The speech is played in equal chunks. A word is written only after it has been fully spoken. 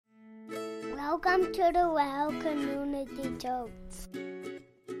Welcome to the Well Community Church.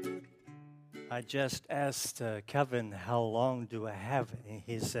 I just asked Kevin, how long do I have? And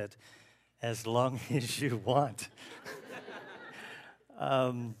he said, as long as you want.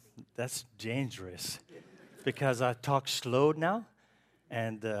 That's dangerous because I talk slow now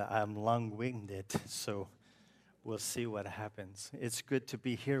and I'm long-winded, so we'll see what happens. It's good to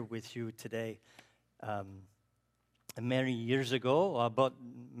be here with you today. Many years ago, about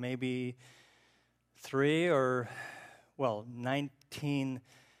maybe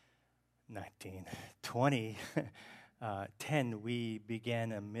 2010, we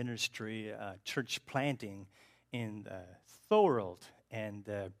began a ministry, church planting in Thorold. And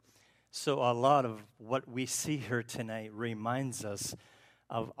so a lot of what we see here tonight reminds us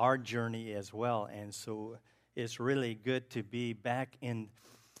of our journey as well. And so it's really good to be back in.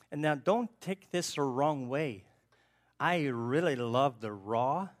 And now don't take this the wrong way. I really love the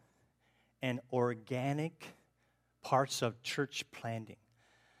raw and organic parts of church planting.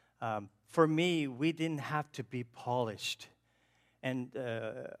 For me, we didn't have to be polished, and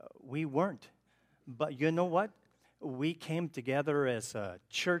we weren't. But you know what? We came together as a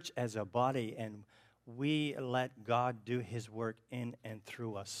church, as a body, and we let God do His work in and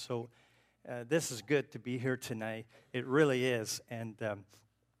through us. So this is good to be here tonight. It really is, and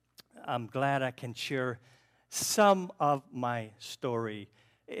I'm glad I can share some of my story.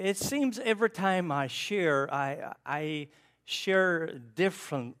 It seems every time I share, I share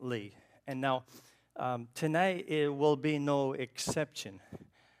differently. And now, tonight it will be no exception.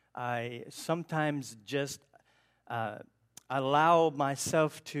 I sometimes just allow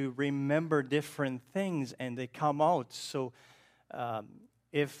myself to remember different things and they come out. So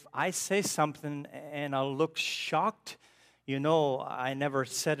if I say something and I look shocked, you know I never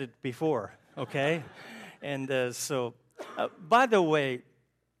said it before, okay? And by the way,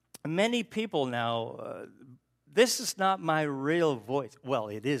 many people now, this is not my real voice. Well,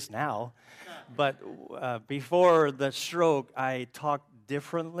 it is now. But before the stroke, I talked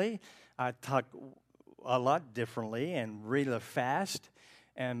differently. I talked a lot differently and really fast.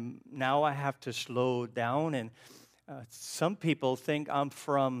 And now I have to slow down. And some people think I'm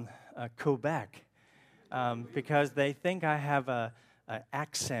from Quebec because they think I have an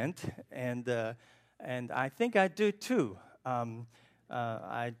accent. And I think I do too.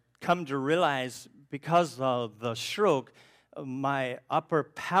 I come to realize because of the stroke, my upper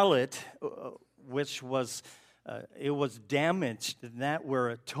palate, which was it was damaged, and that's where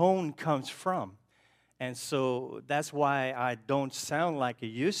a tone comes from. And so that's why I don't sound like I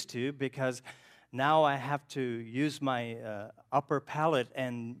used to, because now I have to use my upper palate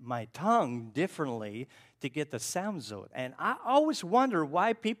and my tongue differently to get the sounds out. And I always wonder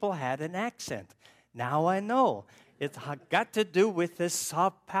why people had an accent. Now I know. It's got to do with this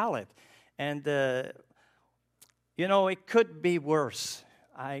soft palate. And, you know, it could be worse.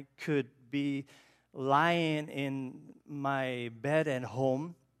 I could be lying in my bed at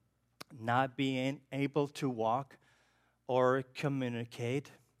home, not being able to walk or communicate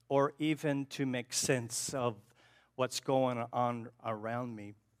or even to make sense of what's going on around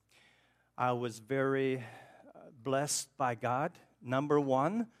me. I was very blessed by God, number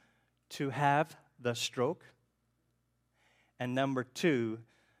one, to have the stroke, and number two,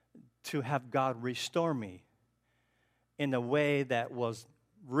 to have God restore me in a way that was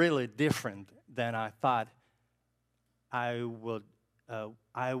really different than I thought I would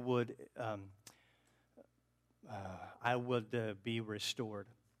be restored.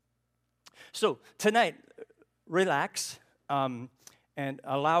 So tonight, relax and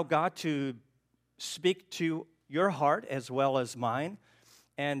allow God to speak to your heart as well as mine.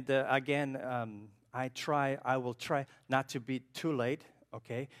 And again, I will try not to be too late,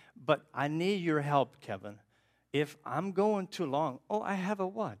 okay? But I need your help, Kevin. If I'm going too long, I have a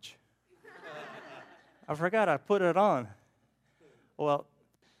watch. I forgot I put it on. Well,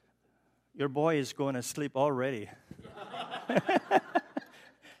 your boy is going to sleep already.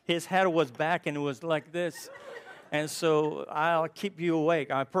 His head was back and it was like this. And so I'll keep you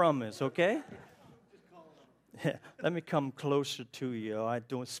awake, I promise, okay? Let me come closer to you. I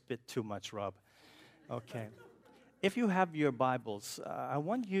don't spit too much, Rob. Okay. If you have your Bibles, I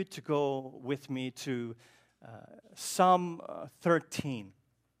want you to go with me to Psalm 13.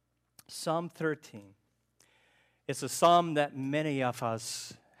 Psalm 13. It's a psalm that many of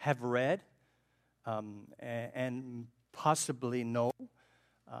us have read and possibly know.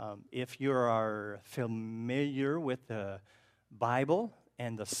 If you are familiar with the Bible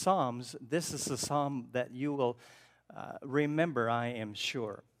and the Psalms, this is a psalm that you will remember, I am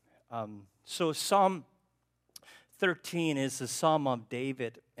sure. So Psalm 13 is the Psalm of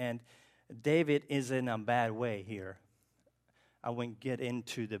David, and David is in a bad way here. I won't get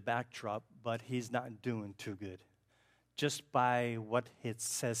into the backdrop, but he's not doing too good. Just by what it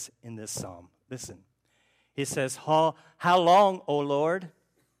says in this psalm. Listen. He says, how long, O Lord?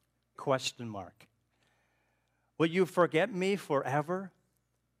 Question mark. Will you forget me forever?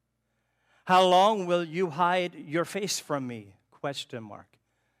 How long will you hide your face from me? Question mark.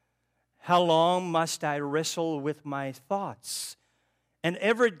 How long must I wrestle with my thoughts and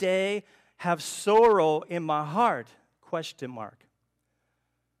every day have sorrow in my heart? Question mark.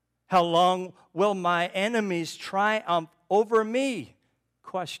 How long will my enemies triumph over me?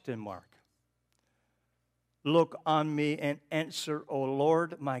 Question mark. Look on me and answer, O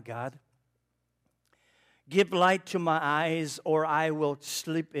Lord, my God. Give light to my eyes, or I will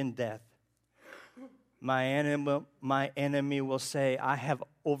sleep in death. My enemy will say, I have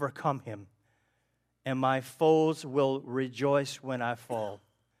overcome him, and my foes will rejoice when I fall.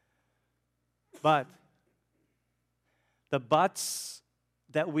 But the buts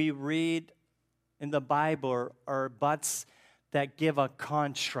that we read in the Bible are buts that give a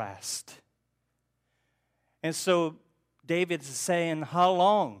contrast. And so David's saying, how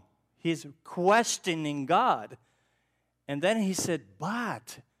long? He's questioning God. And then he said,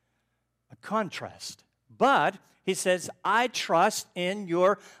 but, a contrast. But, he says, I trust in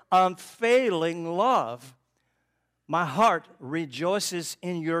your unfailing love. My heart rejoices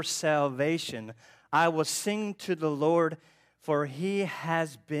in your salvation. I will sing to the Lord, for he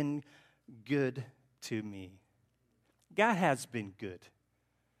has been good to me. God has been good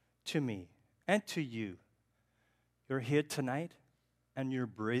to me and to you. You're here tonight, and you're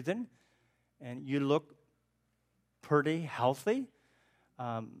breathing, and you look pretty healthy.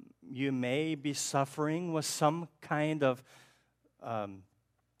 You may be suffering with some kind of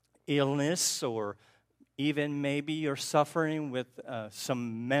illness, or even maybe you're suffering with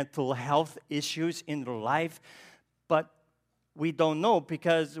some mental health issues in your life, but we don't know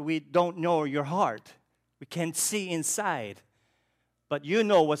because we don't know your heart. We can't see inside, but you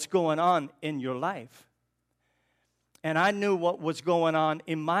know what's going on in your life. And I knew what was going on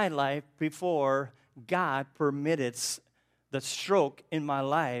in my life before God permitted the stroke in my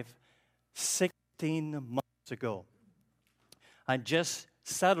life 16 months ago. I just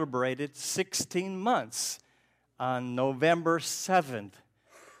celebrated 16 months on November 7th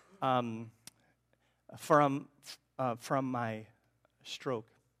from my stroke.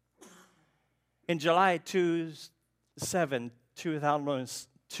 In July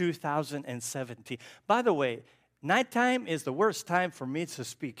 2017. By the way, nighttime is the worst time for me to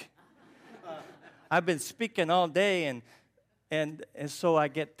speak. I've been speaking all day, and so I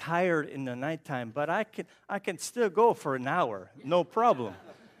get tired in the nighttime. But I can still go for an hour, no problem.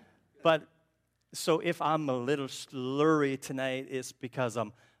 But so if I'm a little slurry tonight, it's because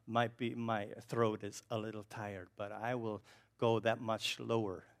my throat is a little tired. But I will go that much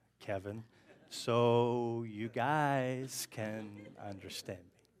lower, Kevin, so you guys can understand me.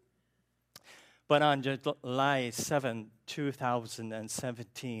 But on July 7,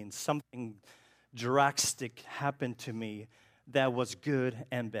 2017, something drastic happened to me that was good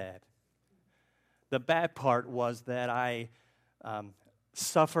and bad. The bad part was that I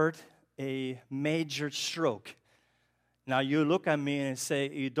suffered a major stroke. Now, you look at me and say,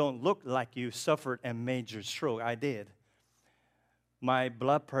 you don't look like you suffered a major stroke. I did. My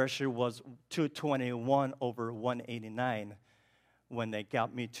blood pressure was 221/189 when they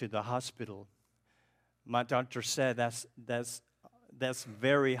got me to the hospital. My doctor said that's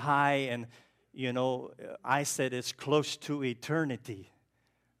very high, and I said it's close to eternity.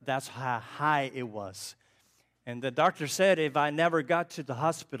 That's how high it was. And the doctor said if I never got to the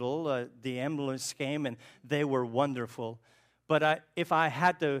hospital, the ambulance came and they were wonderful. But if I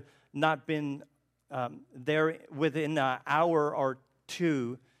had to not been there within an hour or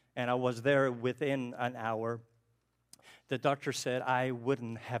two, and I was there within an hour, the doctor said I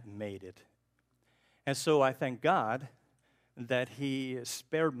wouldn't have made it. And so I thank God that He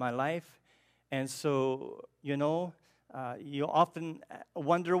spared my life. And so, you often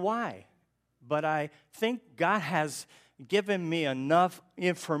wonder why. But I think God has given me enough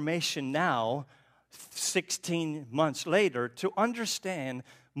information now, 16 months later, to understand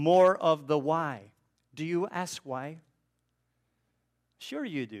more of the why. Do you ask why? Sure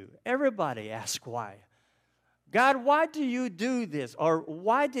you do. Everybody asks why. God, why do you do this? Or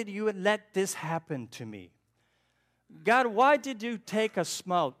why did you let this happen to me? God, why did you take a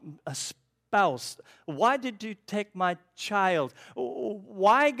spouse? Why did you take my child?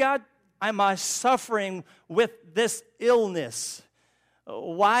 Why, God, am I suffering with this illness?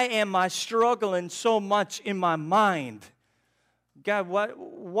 Why am I struggling so much in my mind? God,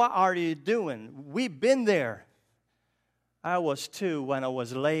 what are you doing? We've been there. I was too when I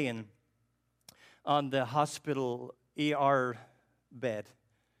was laying on the hospital ER bed.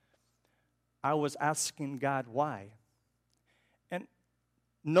 I was asking God why. And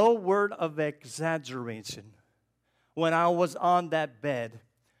no word of exaggeration. When I was on that bed,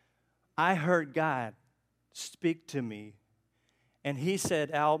 I heard God speak to me. And He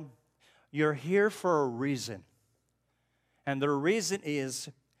said, Al, you're here for a reason. And the reason is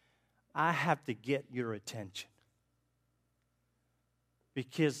I have to get your attention.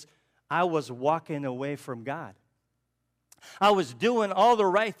 Because I was walking away from God. I was doing all the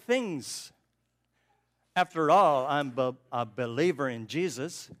right things. After all, I'm a believer in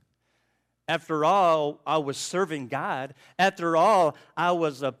Jesus. After all, I was serving God. After all, I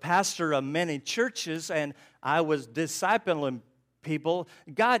was a pastor of many churches, and I was discipling people.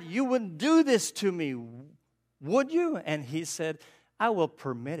 God, you wouldn't do this to me, would you? And He said, I will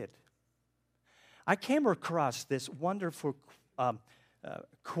permit it. I came across this wonderful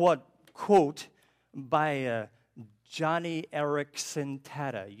quote by Johnny Erickson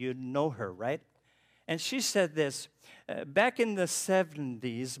Tata. You know her, right? And she said this, back in the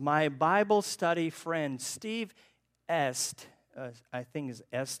 70s, my Bible study friend Steve Est, I think is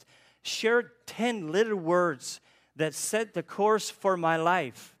Est, shared 10 little words that set the course for my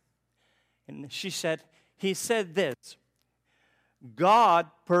life. And she said, he said this, God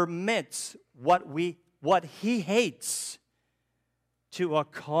permits what He hates to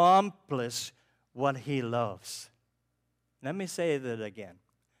accomplish what He loves. Let me say that again.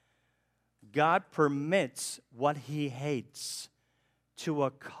 God permits what He hates to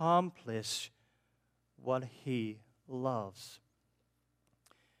accomplish what He loves.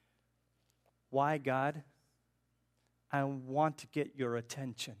 Why, God? I want to get your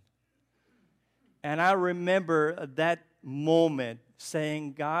attention. And I remember that moment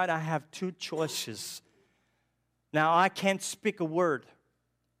saying, God, I have two choices. Now, I can't speak a word.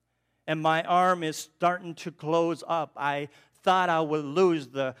 And my arm is starting to close up. I thought I would lose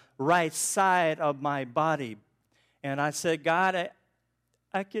the right side of my body. And I said, God,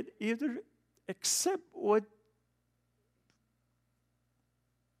 I could either accept what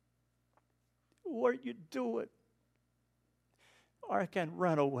you're doing, or I can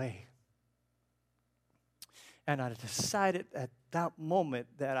run away. And I decided at that moment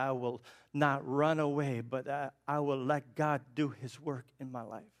that I will not run away, but I will let God do His work in my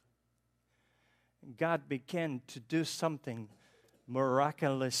life. God began to do something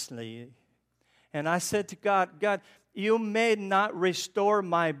miraculously. And I said to God, God, you may not restore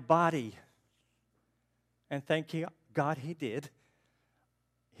my body. And thank you, God, He did.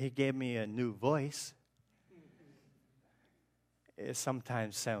 He gave me a new voice. It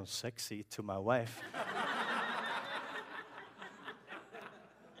sometimes sounds sexy to my wife.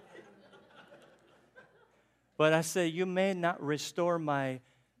 But I said, you may not restore my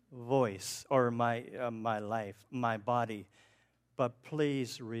voice or my life, my body, but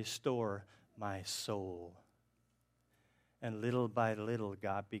please restore my soul. And little by little,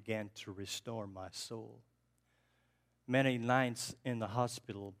 God began to restore my soul. Many nights in the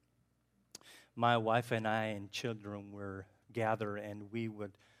hospital, my wife and I and children were gathered, and we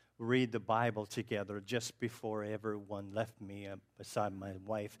would read the Bible together just before everyone left me beside my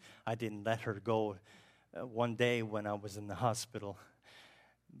wife. I didn't let her go. One day when I was in the hospital,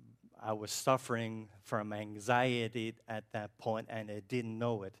 I was suffering from anxiety at that point, and I didn't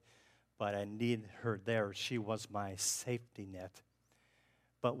know it, but I needed her there. She was my safety net.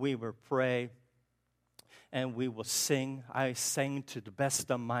 But we would pray, and we would sing. I sang to the best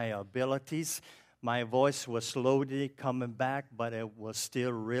of my abilities. My voice was slowly coming back, but it was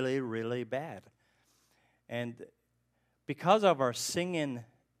still really, really bad. And because of our singing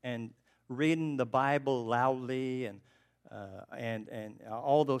and reading the Bible loudly and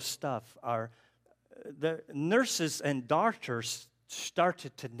all those stuff, the nurses and doctors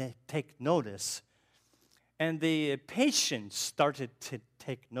started to take notice, and the patients started to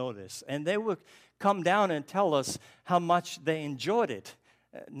take notice, and they would come down and tell us how much they enjoyed it.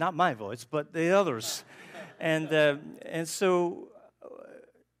 Not my voice, but the others. And so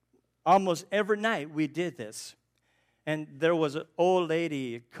almost every night we did this. And there was an old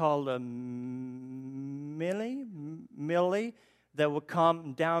lady called Millie, that would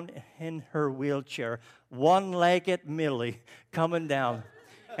come down in her wheelchair, one-legged Millie coming down.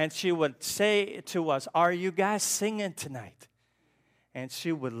 And she would say to us, are you guys singing tonight? And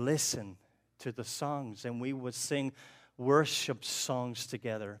she would listen to the songs, and we would sing worship songs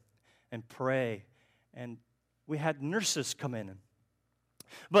together and pray. And we had nurses come in.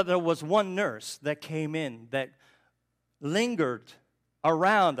 But there was one nurse that came in that lingered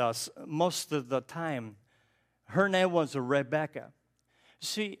around us most of the time. Her name was Rebecca.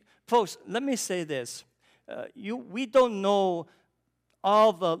 See, folks, let me say this. We don't know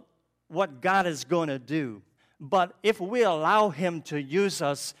what God is going to do. But if we allow Him to use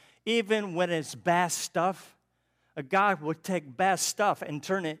us, even when it's bad stuff, God will take bad stuff and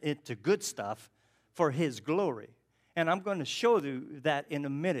turn it into good stuff for His glory. And I'm going to show you that in a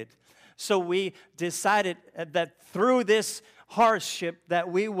minute. So we decided that through this hardship that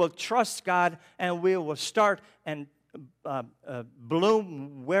we will trust God and we will start and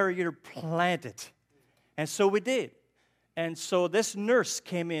bloom where you're planted. And so we did. And so this nurse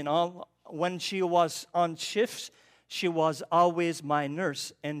came in. When she was on shifts, she was always my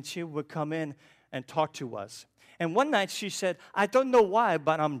nurse, and she would come in and talk to us. And one night she said, I don't know why,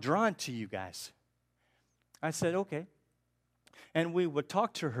 but I'm drawn to you guys. I said, okay. And we would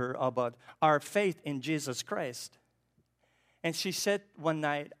talk to her about our faith in Jesus Christ. And she said one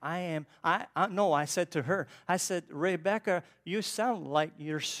night, I said to her, I said, Rebecca, you sound like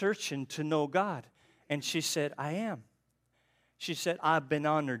you're searching to know God. And she said, I am. She said, I've been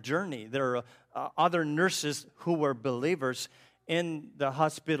on her journey. There are other nurses who were believers in the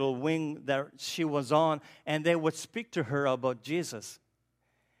hospital wing that she was on, and they would speak to her about Jesus.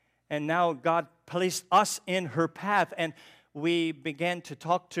 And now God placed us in her path, and we began to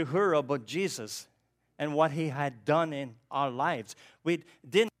talk to her about Jesus and what He had done in our lives. We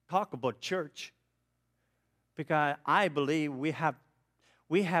didn't talk about church because I believe we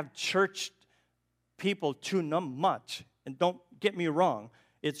have church people too much. And don't get me wrong,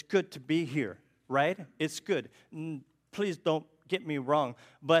 it's good to be here, right? It's good. Please don't get me wrong.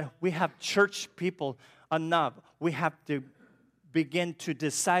 But we have church people enough. We have to begin to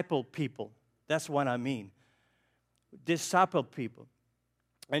disciple people. That's what I mean. Disciple people.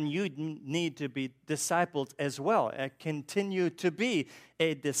 And you need to be discipled as well and continue to be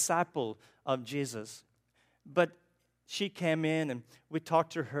a disciple of Jesus. But she came in and we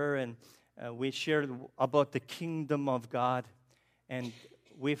talked to her and we shared about the kingdom of God. And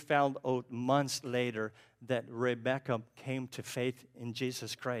we found out months later that Rebecca came to faith in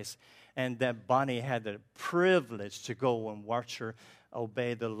Jesus Christ. And that Bonnie had the privilege to go and watch her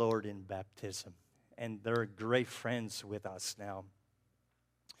obey the Lord in baptism. And they're great friends with us now.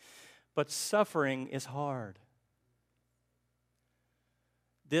 But suffering is hard.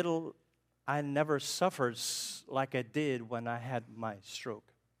 I never suffered like I did when I had my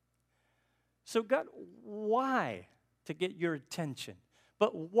stroke. So God, why? To get your attention.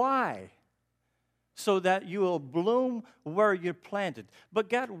 But why? So that you will bloom where you're planted. But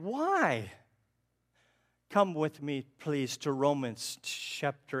God, why? Come with me, please, to Romans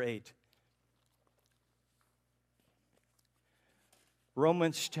chapter 8.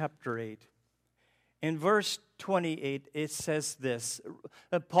 Romans chapter 8. In verse 28, it says this.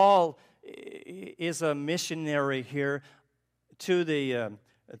 Paul is a missionary here to the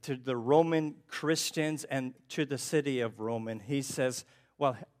Roman Christians and to the city of Rome. And he says,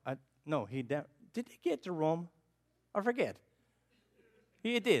 did he get to Rome? I forget.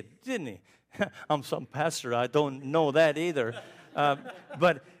 He did, didn't he? I'm some pastor. I don't know that either.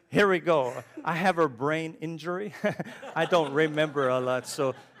 But here we go. I have a brain injury. I don't remember a lot,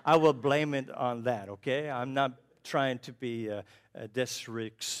 so I will blame it on that, okay? I'm not trying to be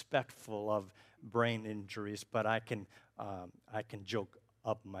disrespectful of brain injuries, but I can joke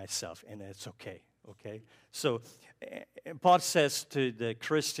up myself, and it's okay, okay? So Paul says to the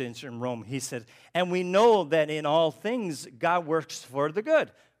Christians in Rome, he says, and we know that in all things God works for the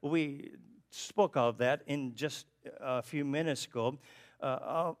good. We spoke of that in just a few minutes ago,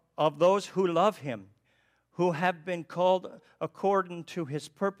 of those who love Him, who have been called according to His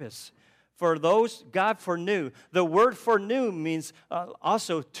purpose. For those God foreknew. The word foreknew means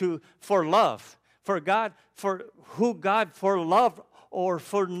also for love. For who God foreloved or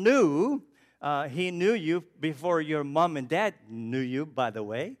foreknew, He knew you before your mom and dad knew you, by the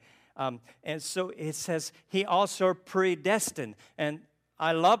way. And so it says He also predestined. And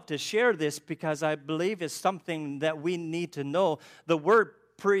I love to share this because I believe it's something that we need to know. The word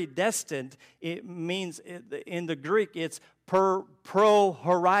predestined, it means in the Greek, it's pro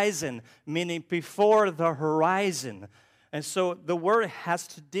horizon, meaning before the horizon. And so the word has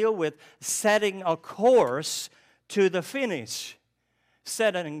to deal with setting a course to the finish.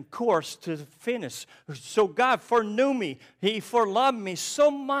 Setting course to the finish. So God foreknew me. He foreloved me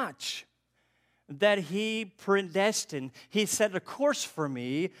so much that He predestined. He set a course for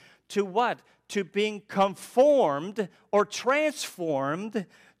me to what? To being conformed or transformed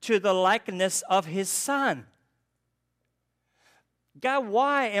to the likeness of His Son. God,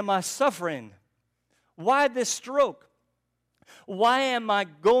 why am I suffering? Why this stroke? Why am I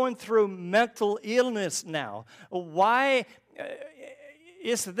going through mental illness now? Why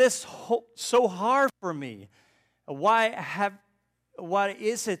is this so hard for me? Why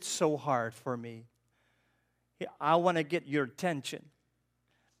is it so hard for me? I want to get your attention.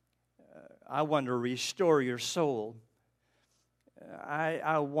 I want to restore your soul.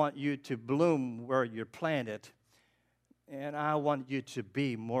 I want you to bloom where you're planted. And I want you to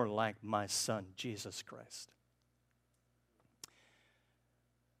be more like my Son, Jesus Christ.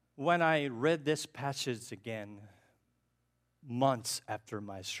 When I read this passage again, months after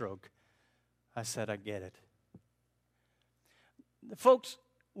my stroke, I said, I get it. Folks,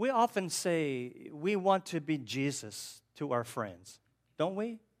 we often say we want to be Jesus to our friends, don't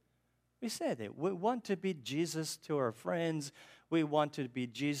we? We said it. We want to be Jesus to our friends. We want to be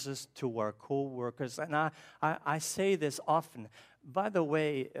Jesus to our co-workers. And I say this often. By the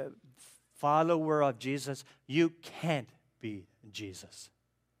way, follower of Jesus, you can't be Jesus.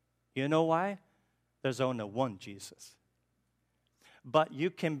 You know why? There's only one Jesus. But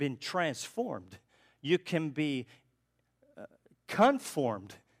you can be transformed. You can be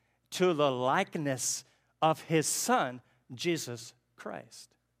conformed to the likeness of His Son, Jesus Christ.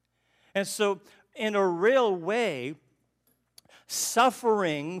 And so, in a real way,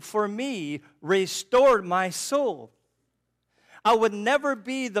 suffering for me restored my soul. I would never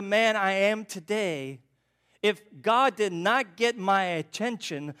be the man I am today if God did not get my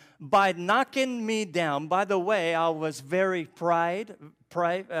attention by knocking me down. By the way, I was very proud.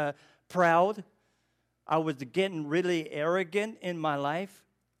 I was getting really arrogant in my life.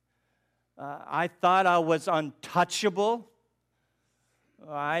 I thought I was untouchable.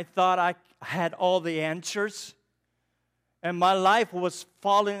 I thought I had all the answers. And my life was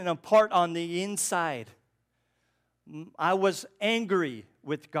falling apart on the inside. I was angry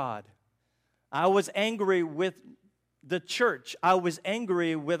with God. I was angry with the church. I was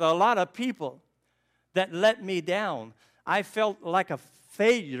angry with a lot of people that let me down. I felt like a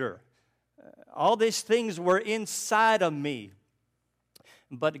failure. All these things were inside of me.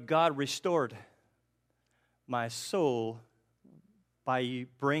 But God restored my soul by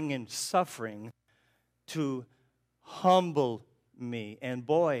bringing suffering to humble me. And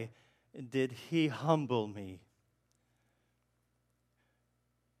boy, did He humble me.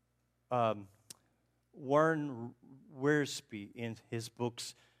 Warren Wiersbe, in his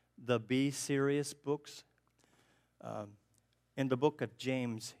books, the Be Serious books, in the book of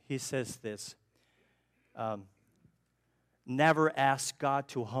James, he says this, never ask God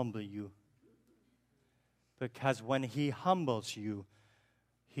to humble you, because when He humbles you,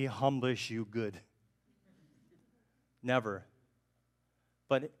 He humbles you good. Never.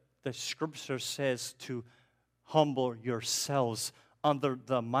 But the Scripture says to humble yourselves under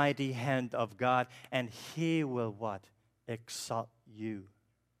the mighty hand of God, and He will what? Exalt you.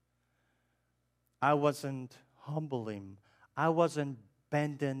 I wasn't humbling. I wasn't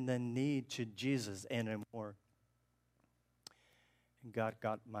bending the knee to Jesus anymore. And God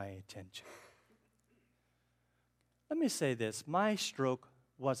got my attention. Let me say this. My stroke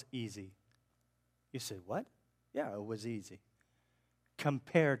was easy. You say, what? Yeah, it was easy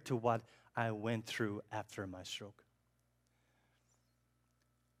compared to what I went through after my stroke.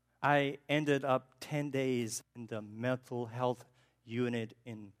 I ended up 10 days in the mental health unit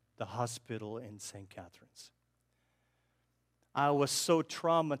in the hospital in St. Catharines. I was so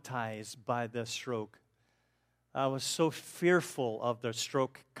traumatized by the stroke. I was so fearful of the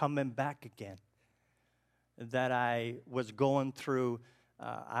stroke coming back again that I was going through,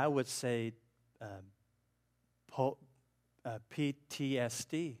 I would say,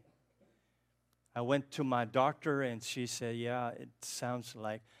 PTSD. I went to my doctor and she said, yeah, it sounds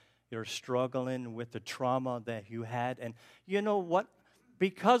like you're struggling with the trauma that you had. And you know what?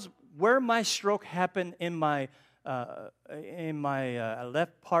 Because where my stroke happened in my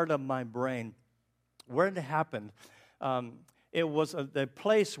left part of my brain, where it happened, it was the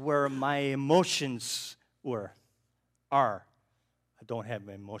place where my emotions are. I don't have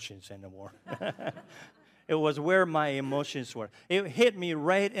emotions anymore. It was where my emotions were. It hit me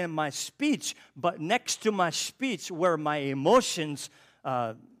right in my speech, but next to my speech, where my emotions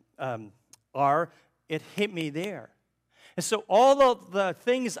are, it hit me there. And so all of the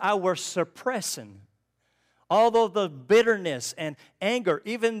things I was suppressing, all of the bitterness and anger,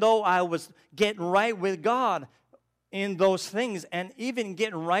 even though I was getting right with God in those things, and even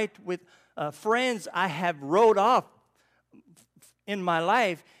getting right with friends I have wrote off in my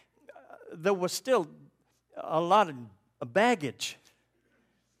life, there was still a lot of baggage.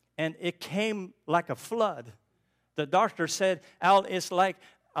 And it came like a flood. The doctor said, Al, it's like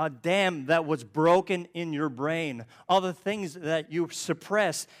a dam that was broken in your brain, all the things that you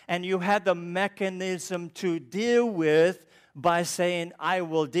suppressed, and you had the mechanism to deal with by saying, I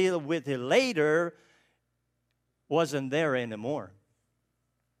will deal with it later, wasn't there anymore.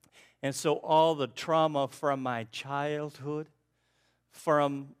 And so all the trauma from my childhood,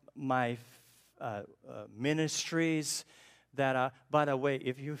 from my ministries, that, by the way,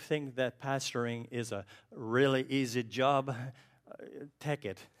 if you think that pastoring is a really easy job, take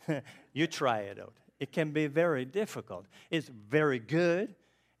it. You try it out. It can be very difficult. It's very good,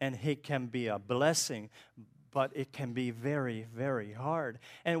 and it can be a blessing, but it can be very, very hard.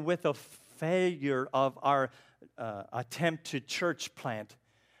 And with the failure of our attempt to church plant,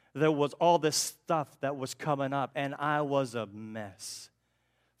 there was all this stuff that was coming up, and I was a mess.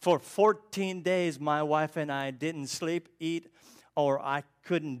 For 14 days, my wife and I didn't sleep, eat, or I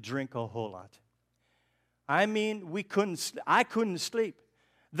couldn't drink a whole lot. I mean, I couldn't sleep.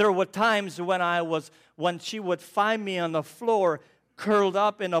 There were times when she would find me on the floor, curled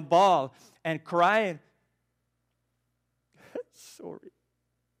up in a ball and crying. Sorry.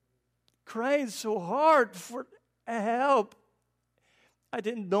 Crying so hard for help. I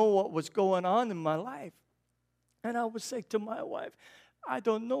didn't know what was going on in my life. And I would say to my wife, I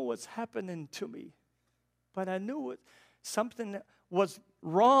don't know what's happening to me, but I knew something was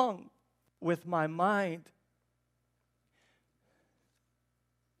wrong with my mind.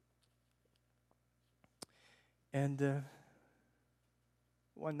 And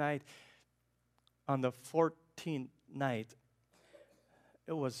one night, on the 14th night,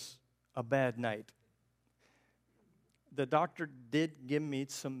 it was a bad night. The doctor did give me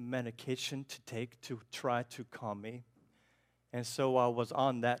some medication to take to try to calm me. And so I was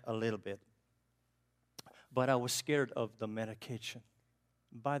on that a little bit. But I was scared of the medication.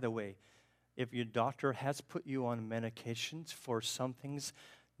 By the way, if your doctor has put you on medications for some things,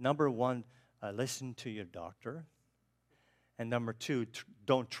 number one, listen to your doctor. And number two,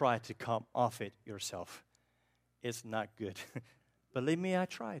 don't try to come off it yourself. It's not good. Believe me, I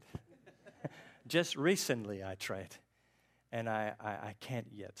tried. Just recently I tried. And I can't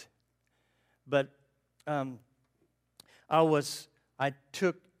yet. But I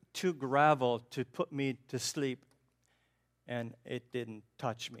took 2 gravel to put me to sleep, and it didn't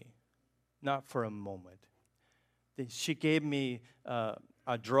touch me, not for a moment. She gave me a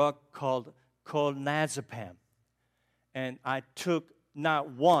drug called clonazepam, and I took not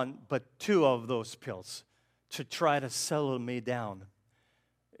 1 but 2 of those pills to try to settle me down.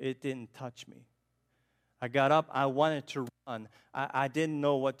 It didn't touch me. I got up. I wanted to run. I didn't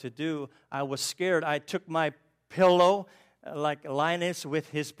know what to do. I was scared. I took my pillow, like Linus with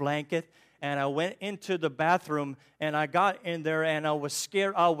his blanket, and I went into the bathroom, and I got in there, and I was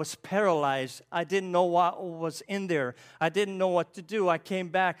scared. I was paralyzed. I didn't know what was in there. I didn't know what to do. I came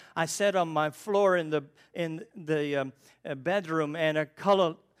back. I sat on my floor in the bedroom, and I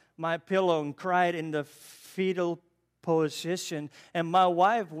cuddled my pillow and cried in the fetal position, and my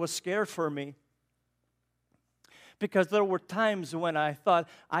wife was scared for me. Because there were times when I thought,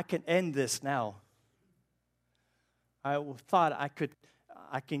 I can end this now. I thought I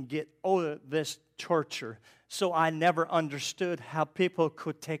can get over this torture. So I never understood how people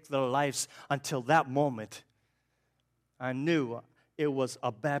could take their lives until that moment. I knew it was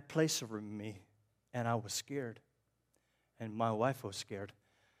a bad place for me, and I was scared. And my wife was scared.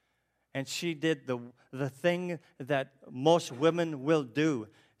 And she did the thing that most women will do.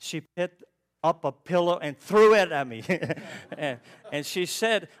 She picked up a pillow and threw it at me. and she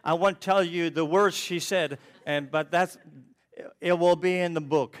said, I won't tell you the words she said, but it will be in the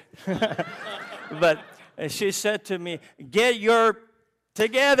book. But she said to me, get your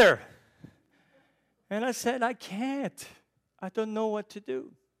together. And I said, I can't. I don't know what to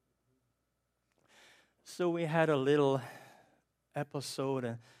do. So we had a little episode,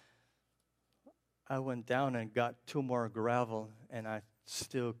 and I went down and got 2 more gravel, and I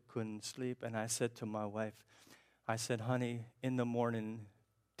still couldn't sleep. And I said to my wife, I said, honey, in the morning,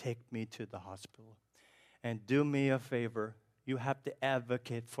 take me to the hospital. And do me a favor. You have to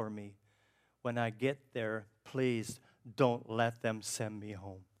advocate for me. When I get there, please don't let them send me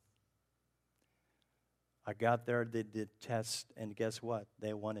home. I got there, they did tests, and guess what?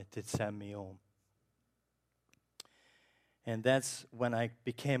 They wanted to send me home. And that's when I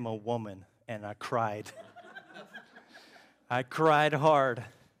became a woman, and I cried. I cried hard.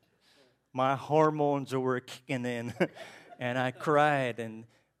 My hormones were kicking in, and I cried. And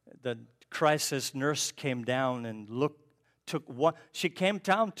the crisis nurse came down and took one. She came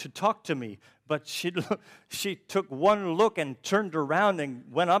down to talk to me, but she took one look and turned around and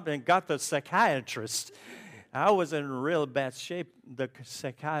went up and got the psychiatrist. I was in real bad shape. The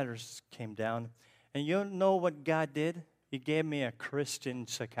psychiatrist came down, and you know what God did? He gave me a Christian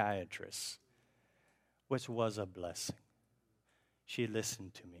psychiatrist, which was a blessing. She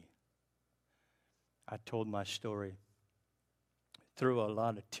listened to me. I told my story through a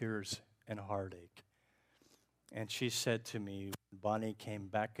lot of tears and heartache. And she said to me, Bonnie came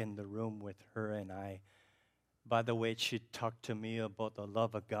back in the room with her and I. By the way, she talked to me about the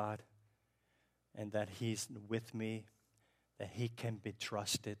love of God and that He's with me, that He can be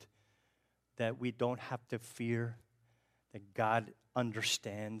trusted, that we don't have to fear, that God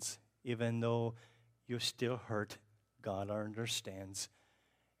understands, even though you still hurt, God understands.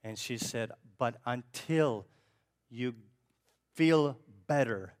 And she said, but until you feel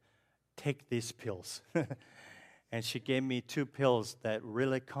better, take these pills. And she gave me 2 pills that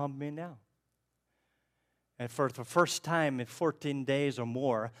really calmed me down. And for the first time in 14 days or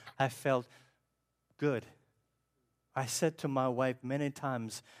more, I felt good. I said to my wife many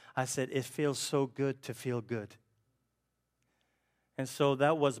times, I said, it feels so good to feel good. And so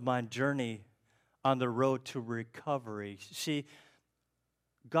that was my journey on the road to recovery. See,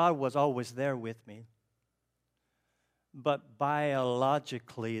 God was always there with me. But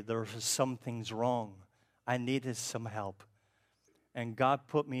biologically, there was some things wrong. I needed some help. And God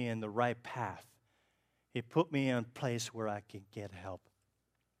put me in the right path. He put me in a place where I could get help.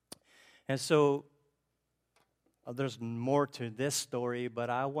 And so, there's more to this story, but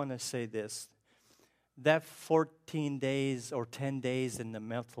I want to say this. That 14 days or 10 days in the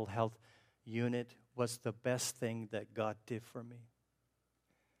mental health unit was the best thing that God did for me.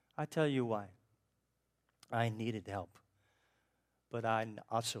 I tell you why. I needed help, but I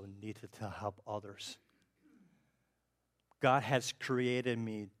also needed to help others. God has created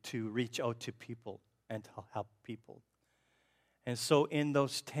me to reach out to people and to help people. And so in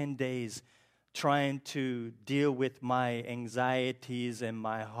those 10 days, trying to deal with my anxieties and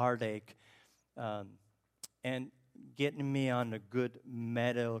my heartache, and getting me on a good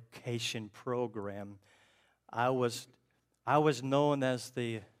medication program, I was known as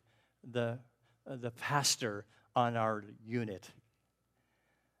the pastor on our unit.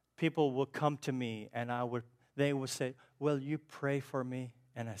 People would come to me and they would say, will you pray for me?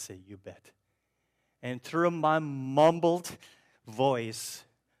 And I say, you bet. And through my mumbled voice,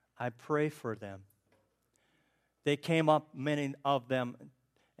 I pray for them. They came up, many of them,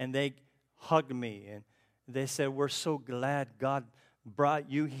 and they hugged me. And they said, we're so glad God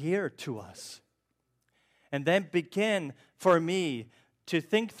brought you here to us. And then began for me to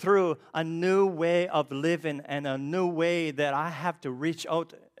think through a new way of living and a new way that I have to reach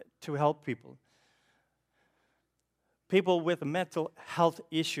out to help people. People with mental health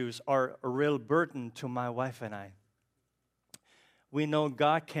issues are a real burden to my wife and I. We know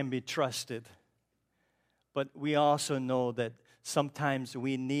God can be trusted, but we also know that sometimes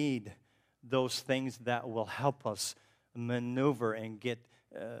we need those things that will help us maneuver and get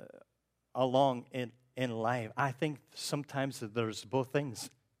along in life. I think sometimes there's both things,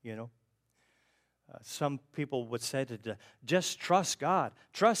 you know. Some people would say to just trust God,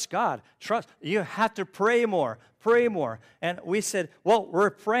 trust God, trust. You have to pray more, pray more. And we said, well, we're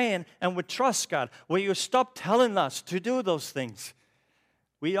praying and we trust God. Will you stop telling us to do those things?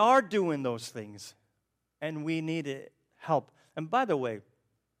 We are doing those things, and we need help. And by the way,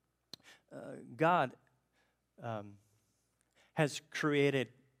 God has created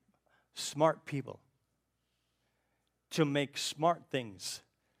smart people to make smart things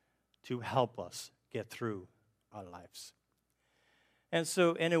to help us get through our lives. And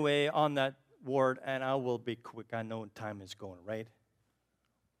so anyway, on that word, and I will be quick. I know time is going, right?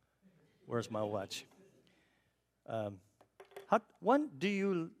 Where's my watch? When do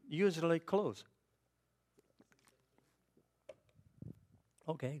you usually close?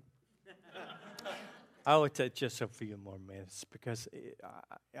 Okay. I will take just a few more minutes because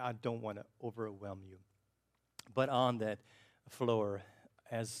I don't want to overwhelm you. But on that floor,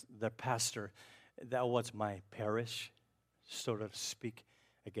 as the pastor, that was my parish, so to speak.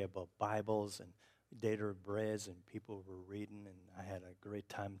 I gave out Bibles and daily breads, and people were reading, and I had a great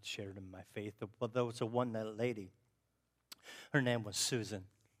time sharing my faith. But there was that lady. Her name was Susan.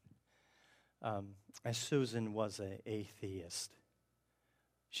 And Susan was an atheist.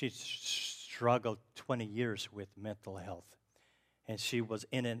 She struggled 20 years with mental health. And she was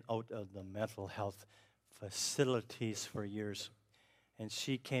in and out of the mental health facilities for years. And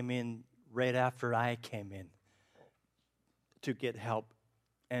she came in right after I came in to get help.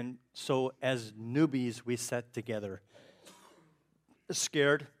 And so as newbies, we sat together,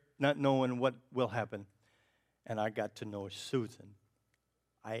 scared, not knowing what will happen. And I got to know Susan.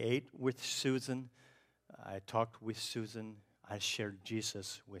 I ate with Susan. I talked with Susan. I shared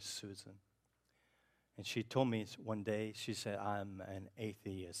Jesus with Susan. And she told me one day, she said, I'm an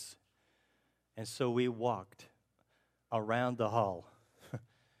atheist. And so we walked around the hall.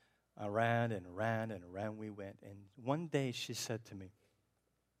 Around and around and around we went. And one day she said to me,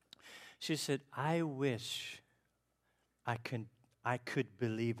 she said, I wish I could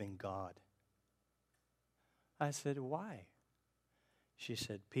believe in God. I said, why? She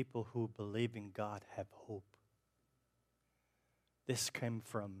said, people who believe in God have hope. This came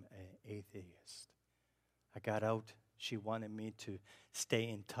from an atheist. I got out. She wanted me to stay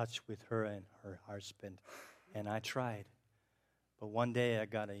in touch with her and her husband, and I tried. But one day I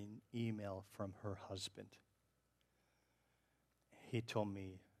got an email from her husband. He told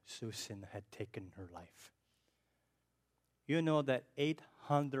me Susan had taken her life. You know that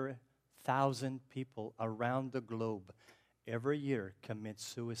 800,000 people around the globe every year commit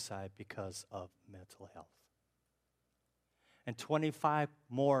suicide because of mental health. And 25%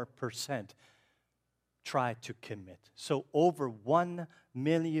 more try to commit. So over 1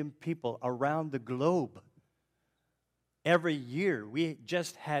 million people around the globe every year. We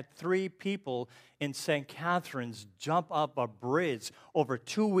just had 3 people in St. Catharines jump up a bridge over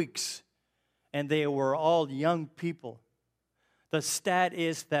 2 weeks, and they were all young people. The stat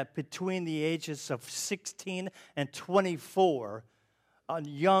is that between the ages of 16 and 24,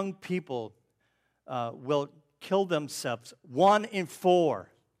 young people will kill themselves. 1 in 4.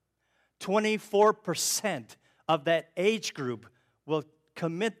 24% of that age group will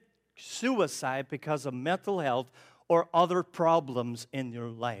commit suicide because of mental health or other problems in your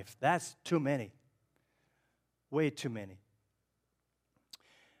life. That's too many. Way too many.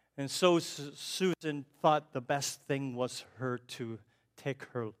 And so Susan thought the best thing was her to take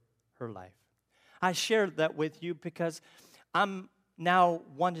her life. I shared that with you because I'm now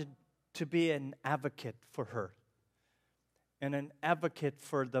wanted to be an advocate for her and an advocate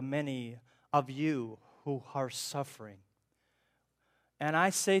for the many of you who are suffering. And I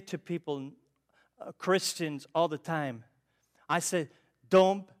say to people, Christians all the time, I say,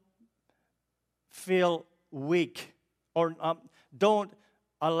 don't feel weak or don't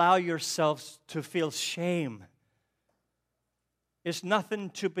allow yourselves to feel shame. It's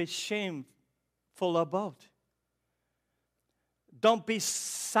nothing to be shameful about. Don't be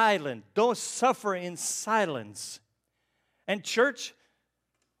silent. Don't suffer in silence. And church,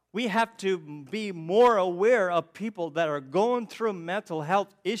 we have to be more aware of people that are going through mental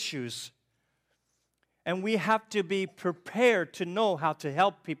health issues. And we have to be prepared to know how to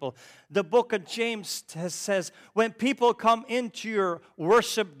help people. The book of James says, when people come into your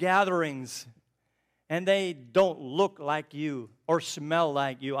worship gatherings and they don't look like you or smell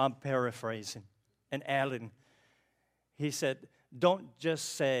like you, I'm paraphrasing, and Alan, he said, don't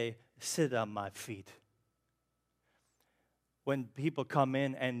just say, sit on my feet. When people come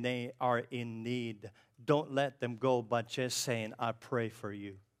in and they are in need, don't let them go by just saying, I pray for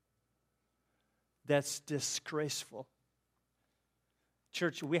you. That's disgraceful.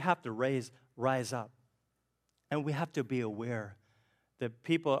 Church, we have to rise up. And we have to be aware that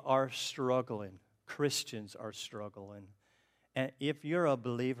people are struggling. Christians are struggling. And if you're a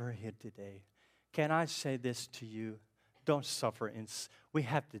believer here today, can I say this to you? Don't suffer. We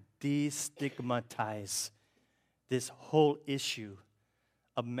have to destigmatize this whole issue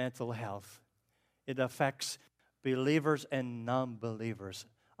of mental health. It affects believers and non-believers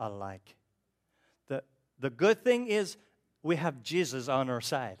alike. The good thing is we have Jesus on our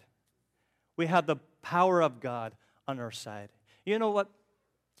side. We have the power of God on our side. You know what?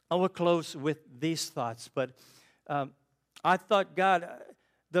 I will close with these thoughts, but I thought, God,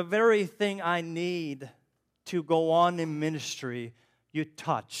 the very thing I need to go on in ministry, you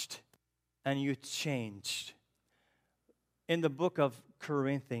touched and you changed. In the book of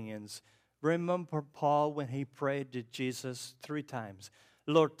Corinthians, remember Paul when he prayed to Jesus 3 times?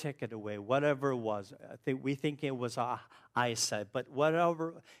 Lord, take it away, whatever it was. We think it was eyesight, but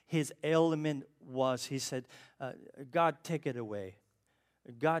whatever his ailment was, he said, God, take it away.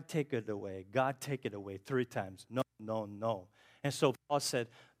 God, take it away. God, take it away 3 times. No, no, no. And so Paul said,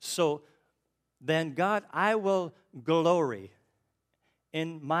 so then, God, I will glory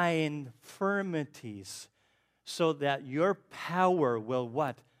in my infirmities so that your power will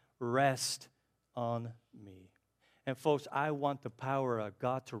what? Rest on me. And folks, I want the power of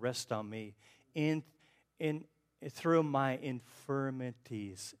God to rest on me through my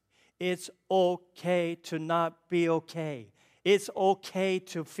infirmities. It's okay to not be okay. It's okay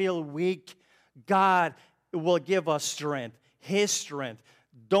to feel weak. God will give us strength, His strength.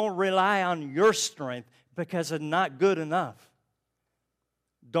 Don't rely on your strength because it's not good enough.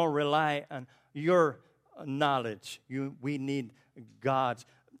 Don't rely on your knowledge. We need God's.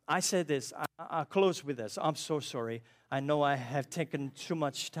 I said this. I'll close with this. I'm so sorry. I know I have taken too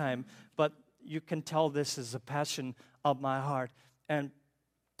much time, but you can tell this is a passion of my heart. And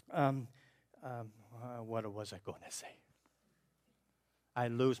what was I going to say? I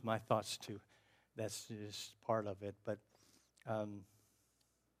lose my thoughts too. That's just part of it. But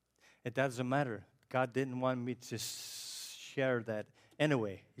it doesn't matter. God didn't want me to share that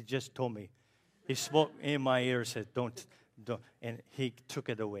anyway. He just told me. He spoke in my ear, said, don't, and he took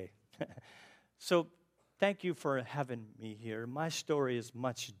it away. So thank you for having me here. My story is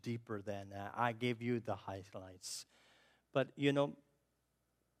much deeper than that. I gave you the highlights. But,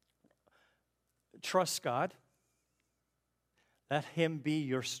 trust God. Let Him be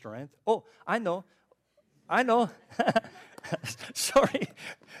your strength. Oh, I know. Sorry.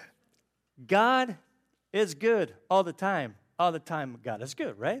 God is good all the time. All the time, God is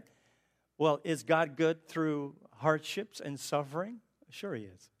good, right? Well, is God good through hardships and suffering? Sure He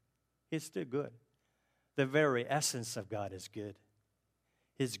is. He's still good. The very essence of God is good.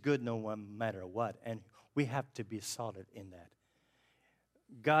 He's good no matter what, and we have to be solid in that.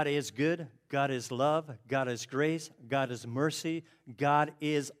 God is good. God is love. God is grace. God is mercy. God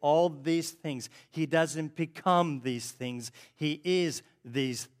is all these things. He doesn't become these things. He is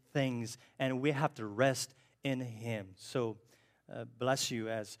these things, and we have to rest in Him. So bless you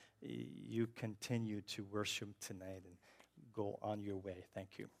as you continue to worship tonight and go on your way.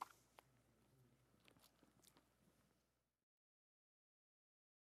 Thank you.